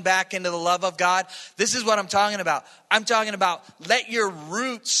falling back into the love of God, this is what I'm talking about. I'm talking about let your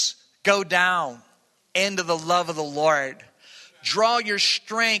roots go down into the love of the Lord. Draw your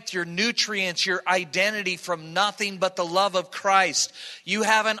strength, your nutrients, your identity from nothing but the love of Christ. You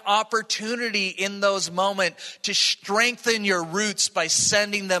have an opportunity in those moments to strengthen your roots by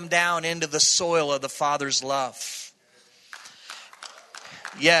sending them down into the soil of the Father's love.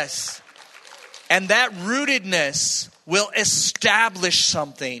 Yes. And that rootedness will establish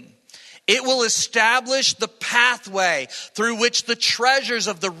something. It will establish the pathway through which the treasures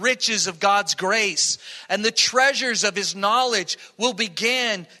of the riches of God's grace and the treasures of his knowledge will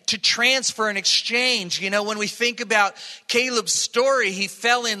begin to transfer and exchange. You know, when we think about Caleb's story, he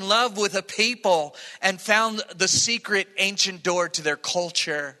fell in love with a people and found the secret ancient door to their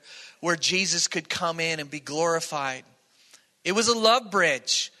culture where Jesus could come in and be glorified. It was a love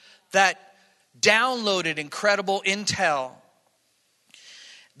bridge that downloaded incredible intel.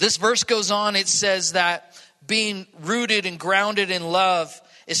 This verse goes on, it says that being rooted and grounded in love,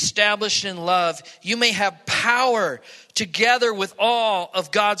 established in love, you may have power together with all of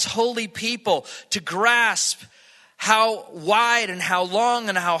God's holy people to grasp how wide and how long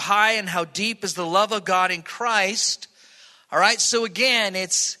and how high and how deep is the love of God in Christ. All right, so again,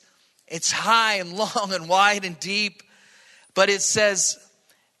 it's high and long and wide and deep, but it says,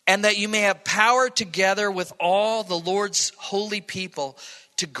 and that you may have power together with all the Lord's holy people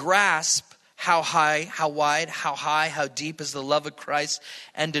to grasp how high, how wide, how high, how deep is the love of Christ,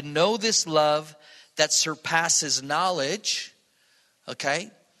 and to know this love that surpasses knowledge,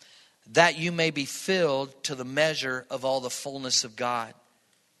 okay, that you may be filled to the measure of all the fullness of God.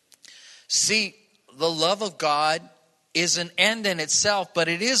 See, the love of God is an end in itself, but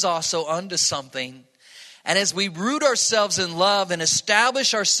it is also unto something. And as we root ourselves in love and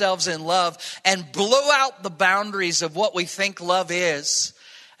establish ourselves in love and blow out the boundaries of what we think love is,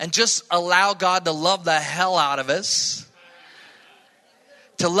 and just allow God to love the hell out of us,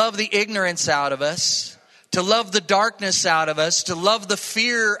 to love the ignorance out of us, to love the darkness out of us, to love the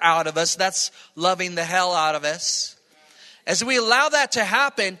fear out of us, that's loving the hell out of us. As we allow that to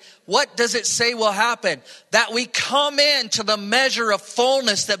happen, what does it say will happen? That we come into the measure of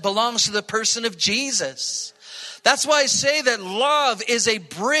fullness that belongs to the person of Jesus. That's why I say that love is a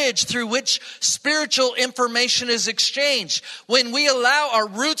bridge through which spiritual information is exchanged. When we allow our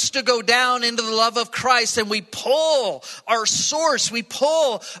roots to go down into the love of Christ and we pull our source, we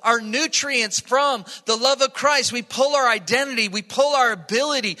pull our nutrients from the love of Christ, we pull our identity, we pull our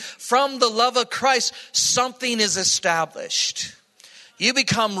ability from the love of Christ, something is established. You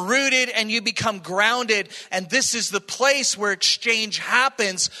become rooted and you become grounded. And this is the place where exchange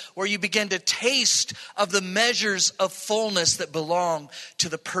happens, where you begin to taste of the measures of fullness that belong to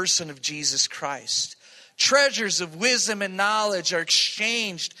the person of Jesus Christ. Treasures of wisdom and knowledge are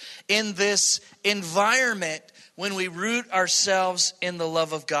exchanged in this environment when we root ourselves in the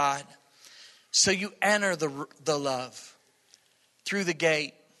love of God. So you enter the love through the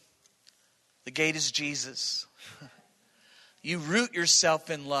gate. The gate is Jesus. You root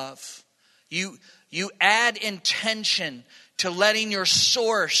yourself in love. You add intention to letting your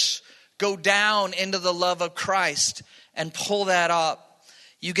source go down into the love of Christ and pull that up.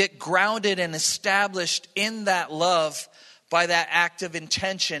 You get grounded and established in that love by that act of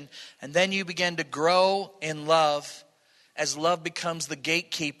intention. And then you begin to grow in love as love becomes the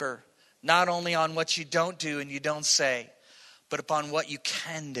gatekeeper, not only on what you don't do and you don't say, but upon what you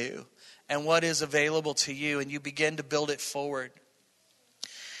can do and what is available to you, and you begin to build it forward.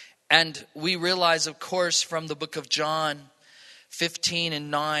 And we realize, of course, from the book of John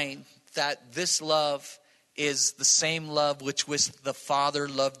 15:9, that this love is the same love which the Father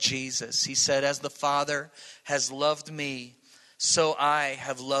loved Jesus. He said, as the Father has loved me, so I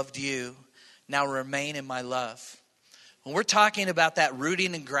have loved you. Now remain in my love. When we're talking about that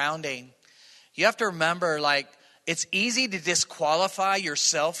rooting and grounding, you have to remember, it's easy to disqualify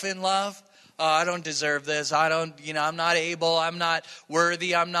yourself in love. Oh, I don't deserve this. I'm not able. I'm not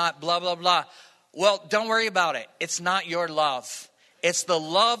worthy. I'm not blah, blah, blah. Well, don't worry about it. It's not your love. It's the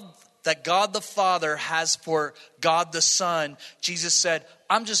love that God the Father has for God the Son. Jesus said,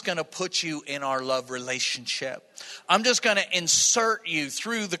 I'm just going to put you in our love relationship. I'm just going to insert you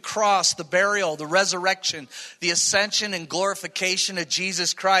through the cross, the burial, the resurrection, the ascension and glorification of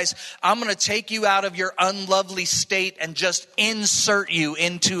Jesus Christ. I'm going to take you out of your unlovely state and just insert you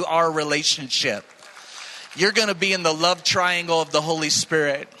into our relationship. You're going to be in the love triangle of the Holy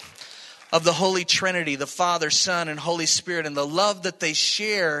Spirit, of the Holy Trinity, the Father, Son, and Holy Spirit. And the love that they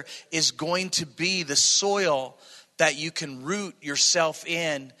share is going to be the soil that you can root yourself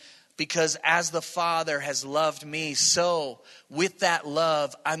in, because as the Father has loved me, so with that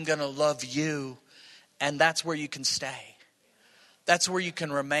love, I'm going to love you. And that's where you can stay. That's where you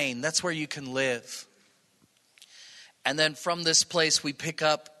can remain. That's where you can live. And then from this place, we pick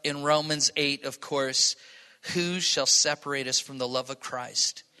up in Romans 8, of course, who shall separate us from the love of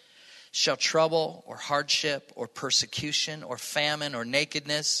Christ? Shall trouble or hardship or persecution or famine or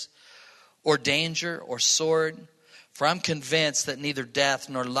nakedness or danger or sword? For I'm convinced that neither death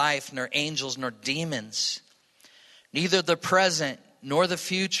nor life nor angels nor demons, neither the present nor the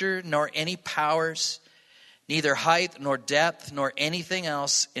future nor any powers, neither height nor depth nor anything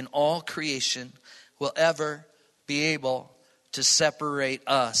else in all creation will ever be able to separate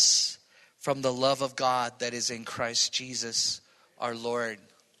us from the love of God that is in Christ Jesus our Lord.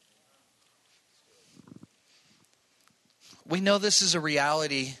 We know this is a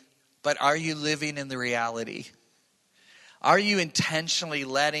reality, but are you living in the reality? Are you intentionally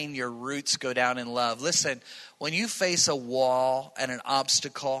letting your roots go down in love? Listen, when you face a wall and an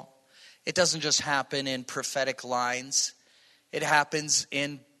obstacle, it doesn't just happen in prophetic lines. It happens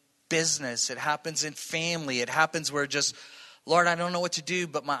in business. It happens in family. It happens where just, Lord, I don't know what to do,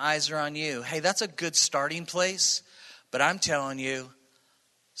 but my eyes are on you. Hey, that's a good starting place. But I'm telling you,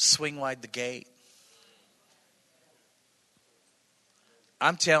 swing wide the gate.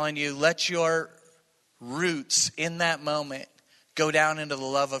 I'm telling you, let your roots in that moment go down into the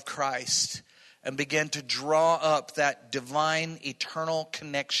love of Christ and begin to draw up that divine eternal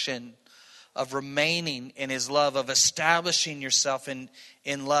connection of remaining in his love, of establishing yourself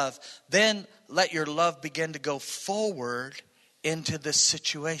in love, then let your love begin to go forward into this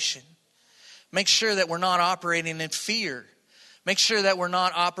situation. Make sure that we're not operating in fear. Make sure that we're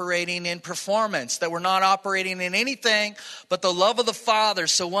not operating in performance, that we're not operating in anything but the love of the Father.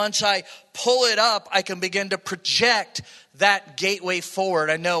 So once I pull it up, I can begin to project that gateway forward.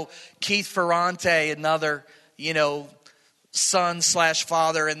 I know Keith Ferrante, another,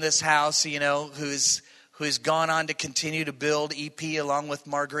 son/father in this house, who's gone on to continue to build EP along with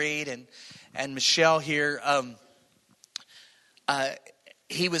Marguerite and Michelle here.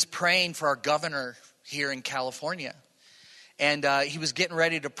 He was praying for our governor here in California. And he was getting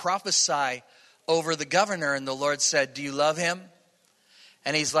ready to prophesy over the governor. And the Lord said, "Do you love him?"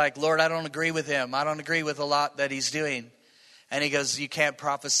 And he's like, "Lord, I don't agree with him. I don't agree with a lot that he's doing." And he goes, "You can't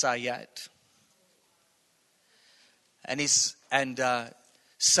prophesy yet."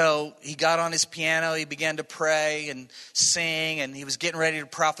 So he got on his piano. He began to pray and sing. And he was getting ready to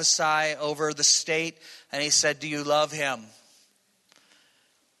prophesy over the state. And he said, "Do you love him?"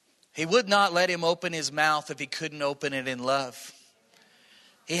 He would not let him open his mouth if he couldn't open it in love.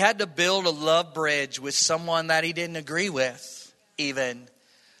 He had to build a love bridge with someone that he didn't agree with, even,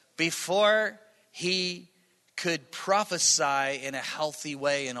 before he could prophesy in a healthy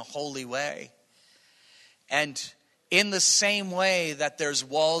way, in a holy way. And in the same way that there's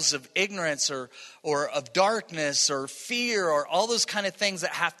walls of ignorance or of darkness or fear or all those kind of things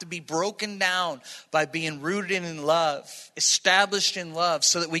that have to be broken down by being rooted in love, established in love,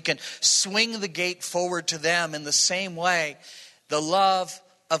 so that we can swing the gate forward to them. In the same way, the love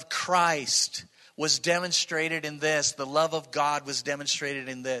of Christ was demonstrated in this. The love of God was demonstrated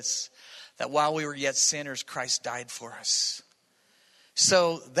in this, that while we were yet sinners, Christ died for us.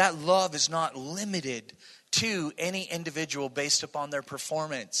 So that love is not limited to any individual based upon their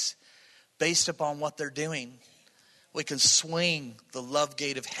performance, based upon what they're doing. We can swing the love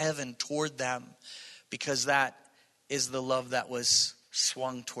gate of heaven toward them because that is the love that was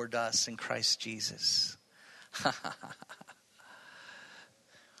swung toward us in Christ Jesus.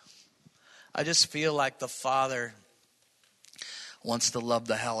 I just feel like the Father wants to love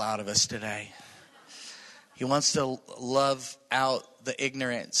the hell out of us today. He wants to love out the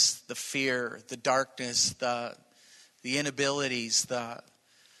ignorance, the fear, the darkness, the inabilities, the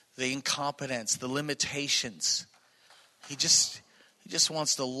incompetence, the limitations. He just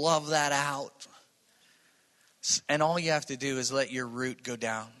wants to love that out. And all you have to do is let your root go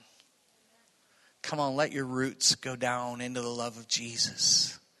down. Come on, let your roots go down into the love of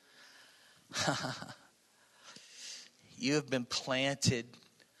Jesus. You have been planted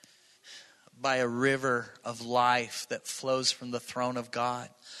by a river of life that flows from the throne of God.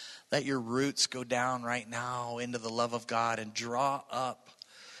 Let your roots go down right now into the love of God and draw up.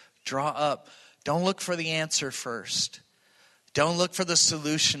 Draw up. Don't look for the answer first. Don't look for the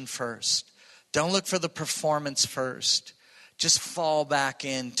solution first. Don't look for the performance first. Just fall back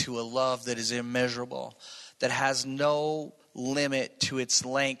into a love that is immeasurable, that has no limit to its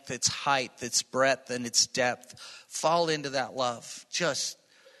length, its height, its breadth, and its depth. Fall into that love. Just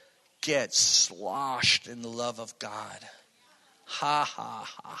get sloshed in the love of God. Ha, ha,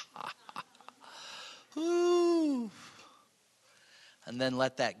 ha, ha, ha. Ooh. And then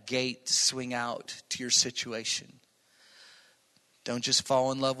let that gate swing out to your situation. Don't just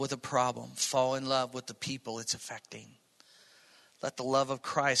fall in love with a problem. Fall in love with the people it's affecting. Let the love of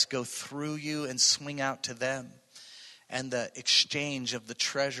Christ go through you and swing out to them. And the exchange of the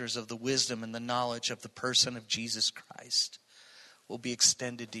treasures of the wisdom and the knowledge of the person of Jesus Christ will be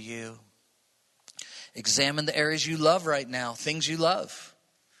extended to you. Examine the areas you love right now, things you love.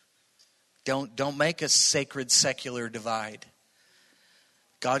 Don't make a sacred secular divide.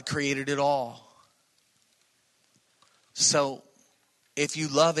 God created it all. So if you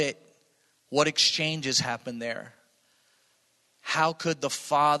love it, what exchanges happen there? How could the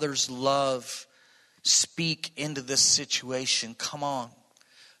Father's love speak into this situation? Come on.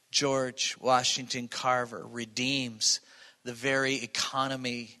 George Washington Carver redeems the very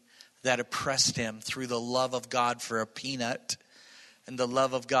economy that oppressed him through the love of God for a peanut and the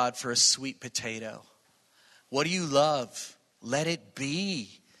love of God for a sweet potato. What do you love? Let it be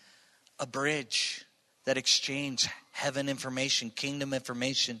a bridge that exchange heaven information, kingdom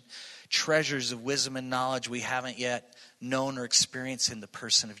information, treasures of wisdom and knowledge we haven't yet known or experienced in the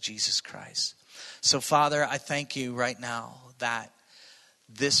person of Jesus Christ. So, Father, I thank you right now that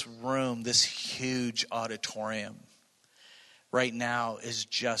this room, this huge auditorium, right now is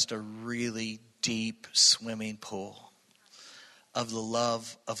just a really deep swimming pool of the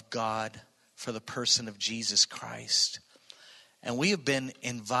love of God for the person of Jesus Christ. And we have been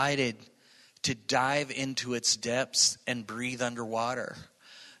invited to dive into its depths and breathe underwater.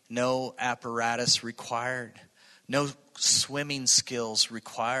 No apparatus required. No swimming skills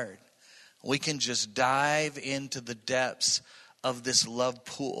required. We can just dive into the depths of this love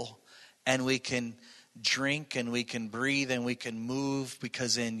pool, and we can drink and we can breathe and we can move,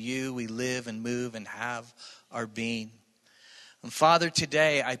 because in you we live and move and have our being. And Father,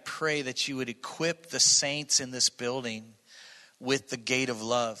 today I pray that you would equip the saints in this building with the gate of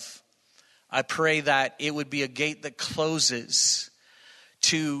love. I pray that it would be a gate that closes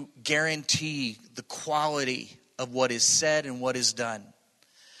to guarantee the quality of what is said and what is done.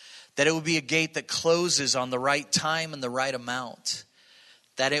 That it would be a gate that closes on the right time and the right amount.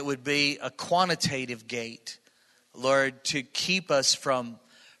 That it would be a quantitative gate, Lord, to keep us from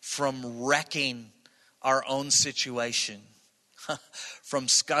wrecking our own situation, from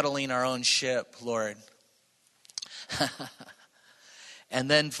scuttling our own ship, Lord. And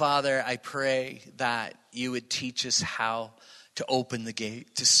then, Father, I pray that you would teach us how to open the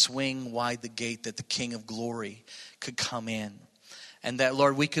gate, to swing wide the gate, that the King of Glory could come in. And that,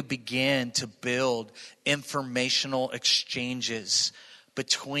 Lord, we could begin to build informational exchanges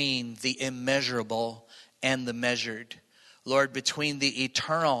between the immeasurable and the measured. Lord, between the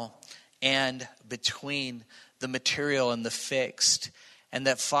eternal and between the material and the fixed. And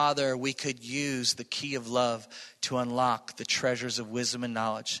that, Father, we could use the key of love to unlock the treasures of wisdom and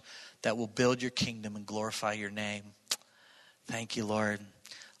knowledge that will build your kingdom and glorify your name. Thank you, Lord.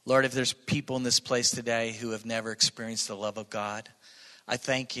 Lord, if there's people in this place today who have never experienced the love of God, I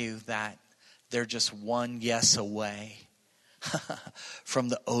thank you that they're just one yes away from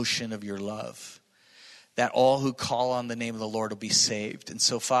the ocean of your love. That all who call on the name of the Lord will be saved. And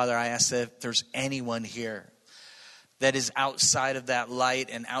so, Father, I ask that if there's anyone here that is outside of that light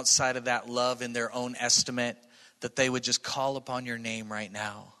and outside of that love in their own estimate, that they would just call upon your name right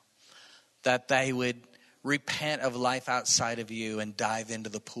now. That they would repent of life outside of you and dive into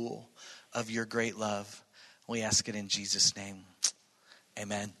the pool of your great love. We ask it in Jesus' name.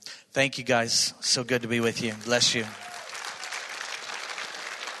 Amen. Thank you, guys. So good to be with you. Bless you.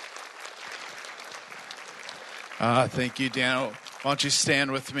 Thank you, Dan. Why don't you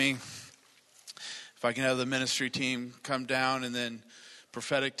stand with me? If I can have the ministry team come down, and then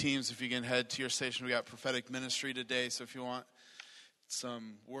prophetic teams, if you can head to your station. We got prophetic ministry today, so if you want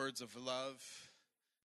some words of love.